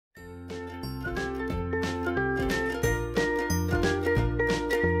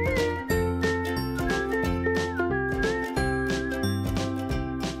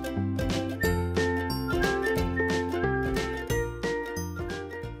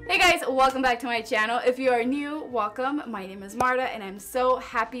Hey guys, welcome back to my channel. If you are new, welcome. My name is Marta and I'm so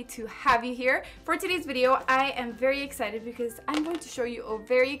happy to have you here. For today's video, I am very excited because I'm going to show you a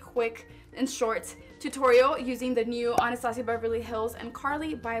very quick and short tutorial using the new Anastasia Beverly Hills and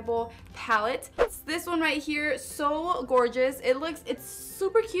Carlibel palette. It's this one right here, so gorgeous. It's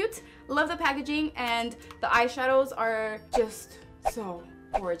super cute. Love the packaging, and the eyeshadows are just so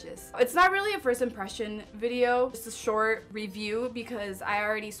gorgeous. It's not really a first impression video, just a short review because I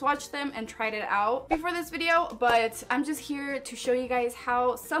already swatched them and tried it out before this video, but I'm just here to show you guys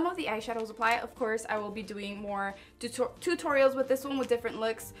how some of the eyeshadows apply. Of course, I will be doing more tutorials with this one with different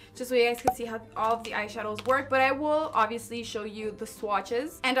looks, just so you guys can see how all of the eyeshadows work, but I will obviously show you the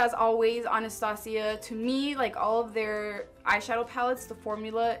swatches. And as always, Anastasia, to me, like all of their eyeshadow palettes, the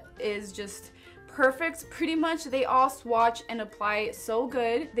formula is just perfect. Pretty much they all swatch and apply so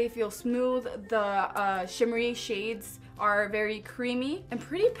good. They feel smooth. The shimmery shades are very creamy and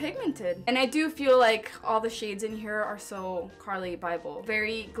pretty pigmented, and I do feel like all the shades in here are so Carlibel.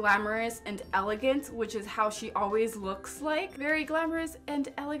 Very glamorous and elegant, which is how she always looks like. Very glamorous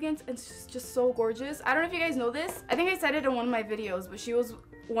and elegant, and just so gorgeous. I don't know if you guys know this. I think I said it in one of my videos, but she was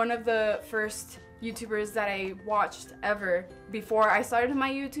one of the first YouTubers that I watched ever before I started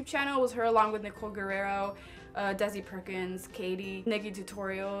my YouTube channel. It was her along with Nicole Guerrero, Desi Perkins, Katie, Nikki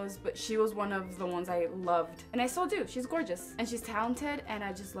Tutorials, but she was one of the ones I loved, and I still do. She's gorgeous and she's talented, and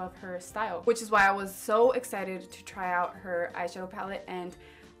I just love her style, which is why I was so excited to try out her eyeshadow palette, and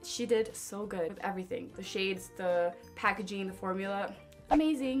she did so good with everything. The shades, the packaging, the formula.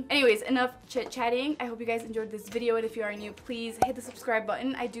 Amazing. Anyways, enough chit-chatting. I hope you guys enjoyed this video, and if you are new, please hit the subscribe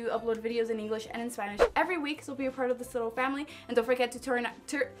button. I do upload videos in English and in Spanish every week, so be a part of this little family, and don't forget to turn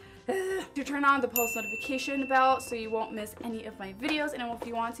on the post notification bell so you won't miss any of my videos. And if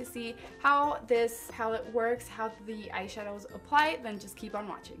you want to see how this palette works, how the eyeshadows apply, then just keep on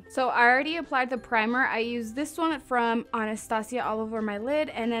watching. So I already applied the primer. I used this one from Anastasia all over my lid,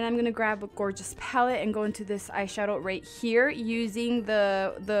 and then I'm gonna grab a gorgeous palette and go into this eyeshadow right here using the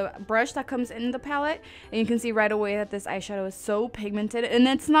brush that comes in the palette, and you can see right away that this eyeshadow is so pigmented, and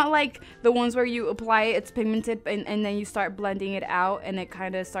it's not like the ones where you apply it, it's pigmented, and then you start blending it out and it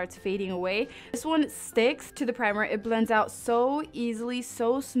kind of starts fading away. This one sticks to the primer. It blends out so easily,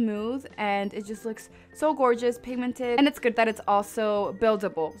 so smooth, and it just looks so gorgeous, pigmented, and it's good that it's also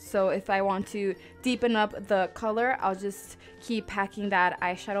buildable. So if I want to deepen up the color, I'll just keep packing that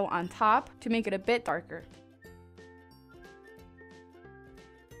eyeshadow on top to make it a bit darker.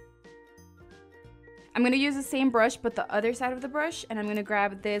 I'm going to use the same brush, but the other side of the brush, and I'm going to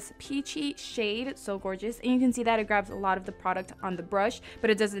grab this peachy shade. It's so gorgeous, and you can see that it grabs a lot of the product on the brush, but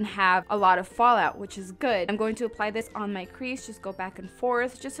it doesn't have a lot of fallout, which is good. I'm going to apply this on my crease, just go back and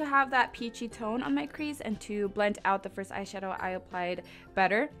forth, just to have that peachy tone on my crease and to blend out the first eyeshadow I applied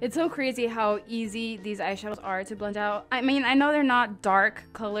better. It's so crazy how easy these eyeshadows are to blend out. I mean, I know they're not dark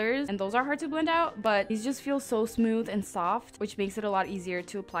colors, and those are hard to blend out, but these just feel so smooth and soft, which makes it a lot easier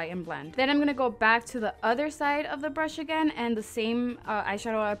to apply and blend. Then I'm going to go back to the other side of the brush again, and the same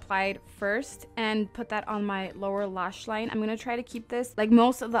eyeshadow I applied first, and put that on my lower lash line. I'm going to try to keep this, like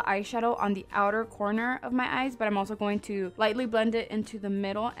most of the eyeshadow, on the outer corner of my eyes, but I'm also going to lightly blend it into the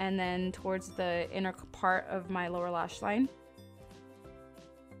middle and then towards the inner part of my lower lash line.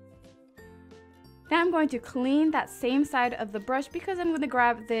 Now I'm going to clean that same side of the brush because I'm going to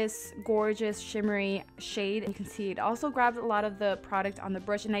grab this gorgeous shimmery shade. You can see it also grabs a lot of the product on the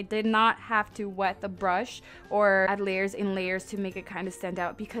brush, and I did not have to wet the brush or add layers in layers to make it kind of stand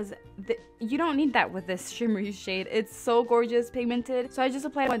out, because you don't need that with this shimmery shade. It's so gorgeous, pigmented. So I just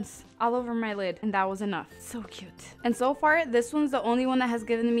applied once all over my lid, and that was enough. So cute. And so far, this one's the only one that has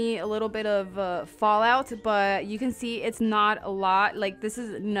given me a little bit of fallout, but you can see it's not a lot. Like, this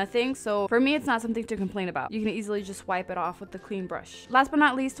is nothing. So for me, it's not something to complain about. You can easily just wipe it off with the clean brush. Last but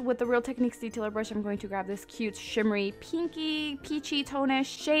not least, with the Real Techniques detailer brush, I'm going to grab this cute shimmery pinky peachy tonish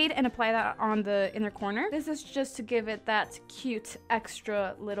shade and apply that on the inner corner. This is just to give it that cute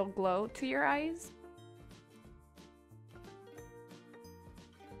extra little glow to your eyes.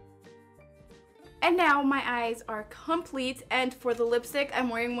 And now my eyes are complete, and for the lipstick, I'm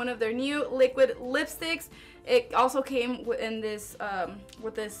wearing one of their new liquid lipsticks. It also came in this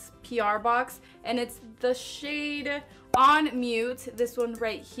with this PR box, and it's the shade On Mute, this one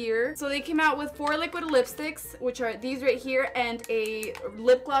right here. So they came out with 4 liquid lipsticks, which are these right here, and a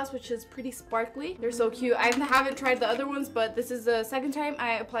lip gloss, which is pretty sparkly. They're so cute. I haven't tried the other ones, but this is the second time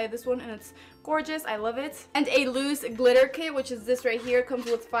I applied this one, and it's gorgeous. I love it. And a loose glitter kit, which is this right here. Comes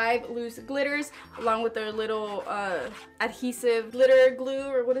with 5 loose glitters, along with their little adhesive glitter glue,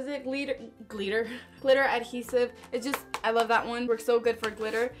 or what is it? Glitter adhesive. It's just, I love that one. Works so good for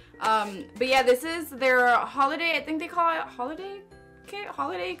glitter. But yeah, this is their holiday, I think they call it holiday kit,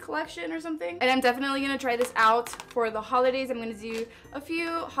 holiday collection or something. And I'm definitely gonna try this out for the holidays. I'm gonna do a few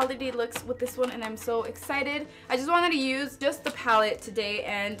holiday looks with this one, and I'm so excited. I just wanted to use just the palette today,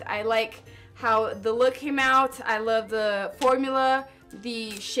 and I like how the look came out. I love the formula,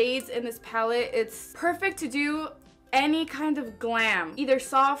 the shades in this palette. It's perfect to do any kind of glam, either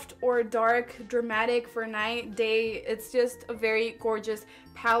soft or dark, dramatic for night, day. It's just a very gorgeous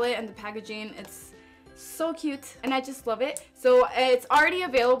palette, and the packaging, it's so cute, and I just love it. So it's already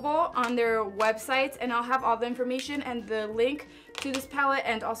available on their website, and I'll have all the information and the link to this palette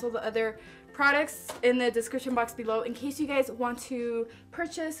and also the other products in the description box below in case you guys want to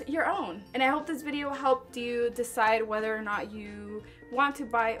purchase your own. And I hope this video helped you decide whether or not you want to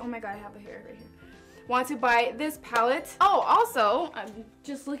buy, oh my god, I have a hair right here, want to buy this palette. Oh, also, I'm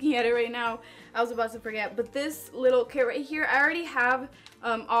just looking at it right now, I was about to forget, but this little kit right here, I already have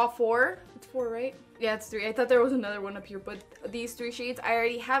all 4. It's 4, right? Yeah, it's 3. I thought there was another one up here, but these 3 shades, I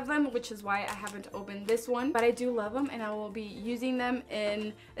already have them, which is why I haven't opened this one. But I do love them, and I will be using them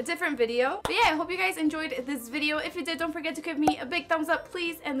in a different video. But yeah, I hope you guys enjoyed this video. If you did, don't forget to give me a big thumbs up,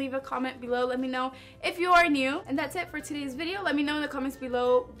 please, and leave a comment below. Let me know if you are new. And that's it for today's video. Let me know in the comments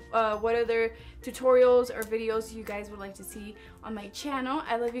below what other tutorials or videos you guys would like to see on my channel.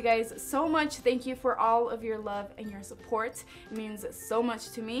 I love you guys so much. Thank you for all of your love and your support. It means so much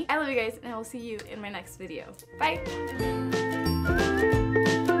to me. I love you guys, and I will see you in my next video. Bye!